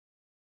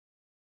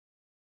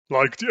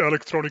Like the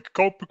electronic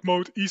codebook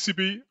mode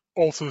ECB,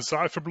 also the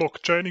cipher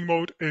block chaining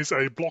mode is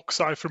a block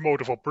cipher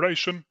mode of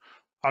operation,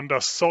 and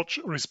as such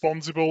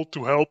responsible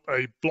to help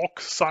a block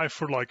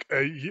cipher like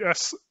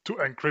AES to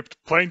encrypt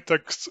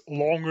plaintexts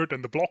longer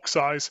than the block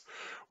size,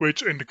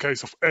 which in the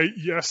case of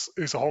AES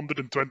is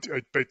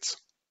 128 bits.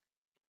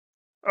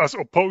 As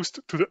opposed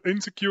to the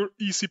insecure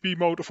ECB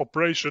mode of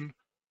operation,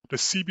 the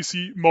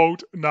CBC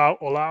mode now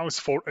allows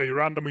for a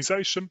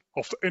randomization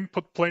of the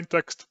input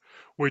plaintext,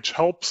 which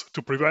helps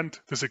to prevent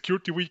the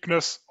security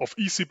weakness of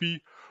ECB,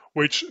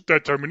 which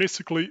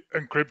deterministically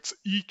encrypts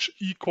each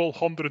equal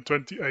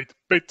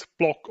 128-bit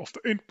block of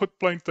the input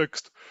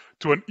plaintext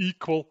to an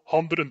equal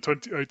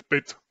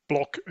 128-bit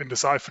block in the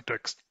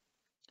ciphertext.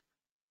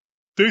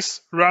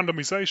 This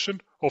randomization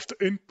of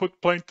the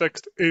input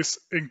plaintext is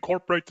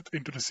incorporated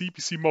into the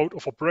CBC mode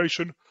of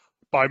operation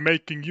by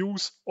making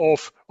use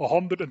of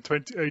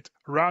 128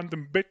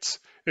 random bits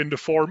in the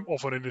form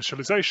of an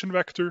initialization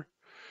vector.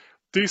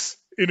 This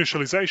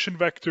initialization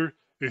vector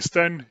is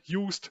then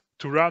used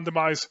to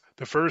randomize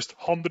the first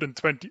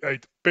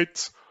 128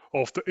 bits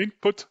of the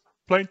input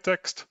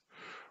plaintext,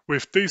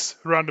 with this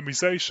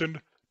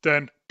randomization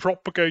then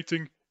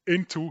propagating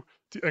into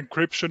the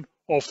encryption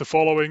of the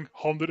following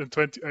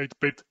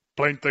 128-bit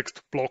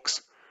plaintext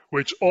blocks,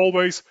 which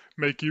always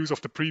make use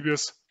of the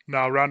previous,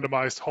 now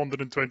randomized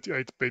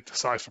 128-bit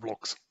cipher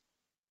blocks.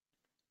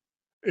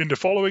 In the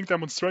following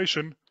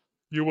demonstration,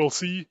 you will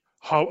see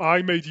how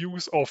I made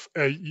use of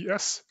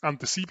AES and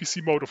the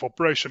CBC mode of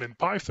operation in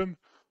Python,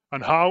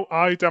 and how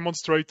I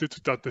demonstrated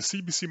that the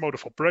CBC mode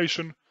of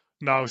operation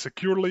now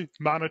securely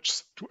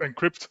manages to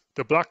encrypt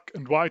the black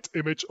and white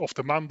image of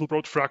the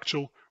Mandelbrot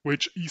fractal,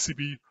 which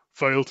ECB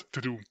failed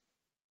to do.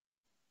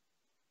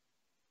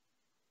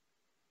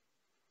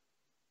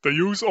 The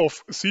use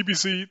of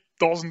CBC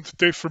doesn't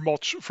differ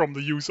much from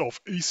the use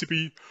of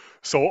ECB,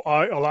 so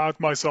I allowed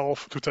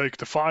myself to take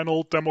the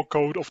final demo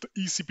code of the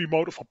ECB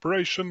mode of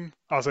operation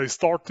as a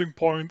starting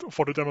point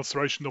for the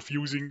demonstration of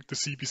using the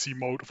CBC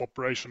mode of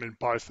operation in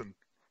Python.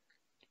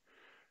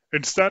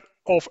 Instead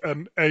of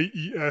an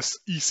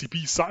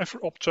AES-ECB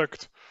cipher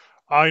object,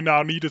 I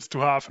now needed to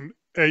have an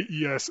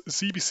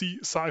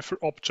AES-CBC cipher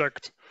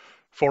object,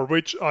 for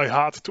which I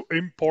had to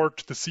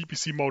import the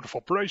CBC mode of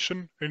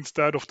operation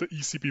instead of the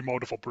ECB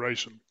mode of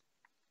operation.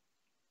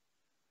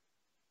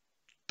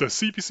 The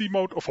CBC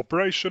mode of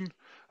operation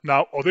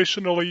now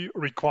additionally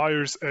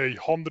requires a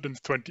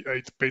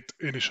 128-bit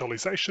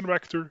initialization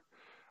vector,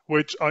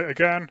 which I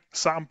again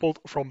sampled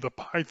from the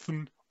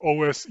Python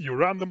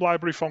OS-urandom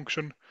library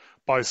function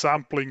by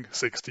sampling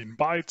 16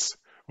 bytes,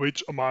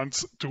 which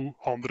amounts to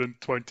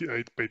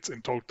 128 bits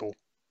in total.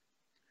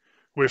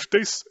 With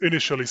this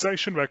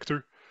initialization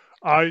vector,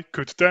 I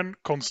could then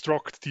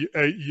construct the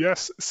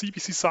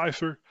AES-CBC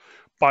cipher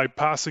by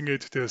passing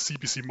it the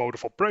CBC mode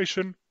of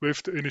operation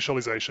with the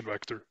initialization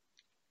vector.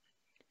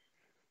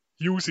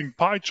 Using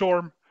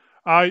PyCharm,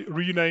 I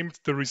renamed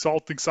the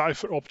resulting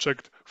cipher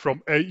object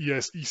from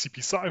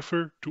AES-ECB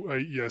cipher to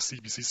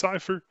AES-CBC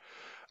cipher,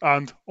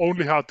 and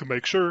only had to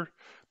make sure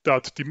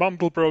that the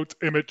Mandelbrot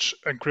image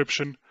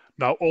encryption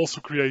now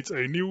also creates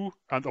a new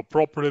and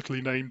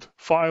appropriately named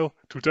file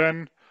to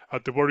then,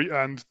 at the very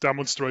end,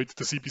 demonstrate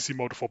the CBC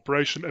mode of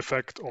operation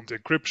effect on the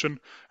encryption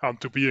and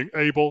to being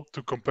able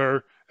to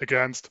compare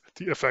against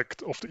the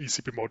effect of the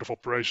ECB mode of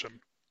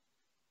operation.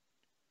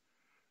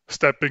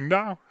 Stepping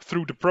now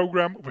through the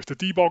program with the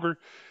debugger,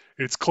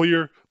 it's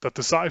clear that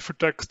the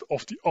ciphertext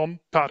of the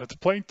unpadded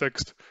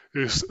plaintext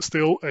is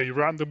still a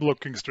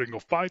random-looking string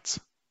of bytes.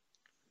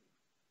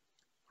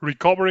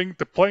 Recovering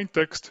the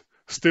plaintext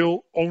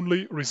still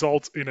only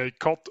results in a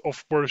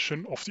cut-off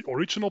version of the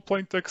original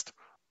plaintext.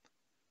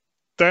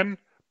 Then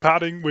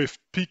padding with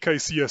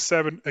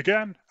PKCS7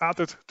 again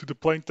added to the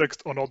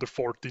plaintext another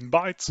 14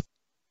 bytes.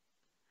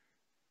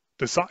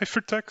 The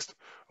ciphertext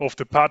of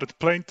the padded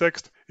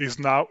plaintext is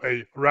now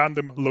a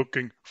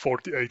random-looking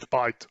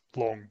 48-byte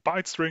long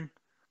byte string.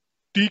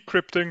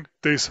 Decrypting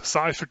this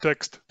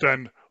ciphertext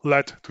then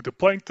led to the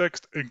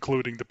plaintext,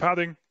 including the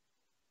padding.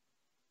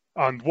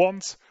 And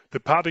once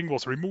the padding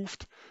was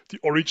removed, the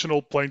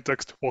original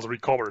plaintext was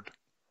recovered.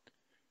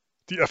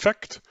 The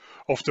effect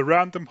of the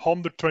random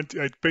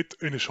 128-bit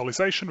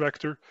initialization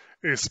vector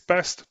is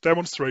best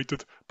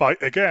demonstrated by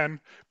again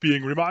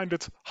being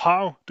reminded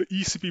how the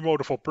ECB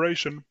mode of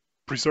operation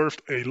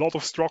preserved a lot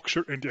of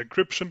structure in the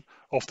encryption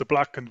of the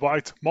black and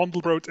white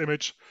Mandelbrot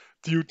image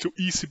due to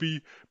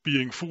ECB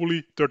being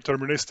fully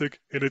deterministic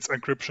in its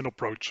encryption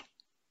approach.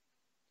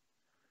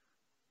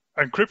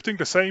 Encrypting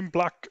the same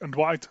black and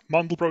white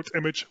Mandelbrot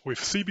image with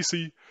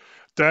CBC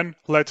then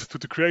led to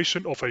the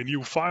creation of a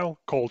new file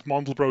called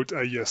Mandelbrot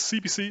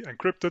AES-CBC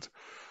encrypted,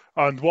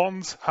 and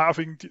once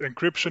having the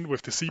encryption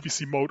with the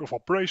CBC mode of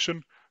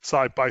operation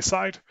side by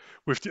side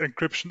with the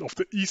encryption of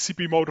the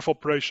ECB mode of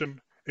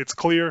operation, it's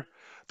clear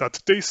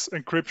that this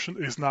encryption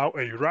is now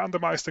a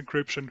randomized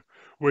encryption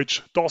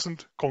which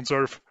doesn't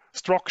conserve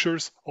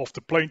structures of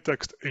the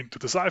plaintext into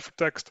the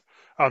ciphertext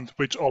and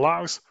which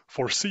allows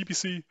for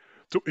CBC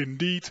to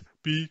indeed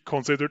be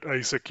considered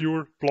a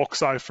secure block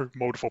cipher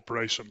mode of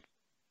operation.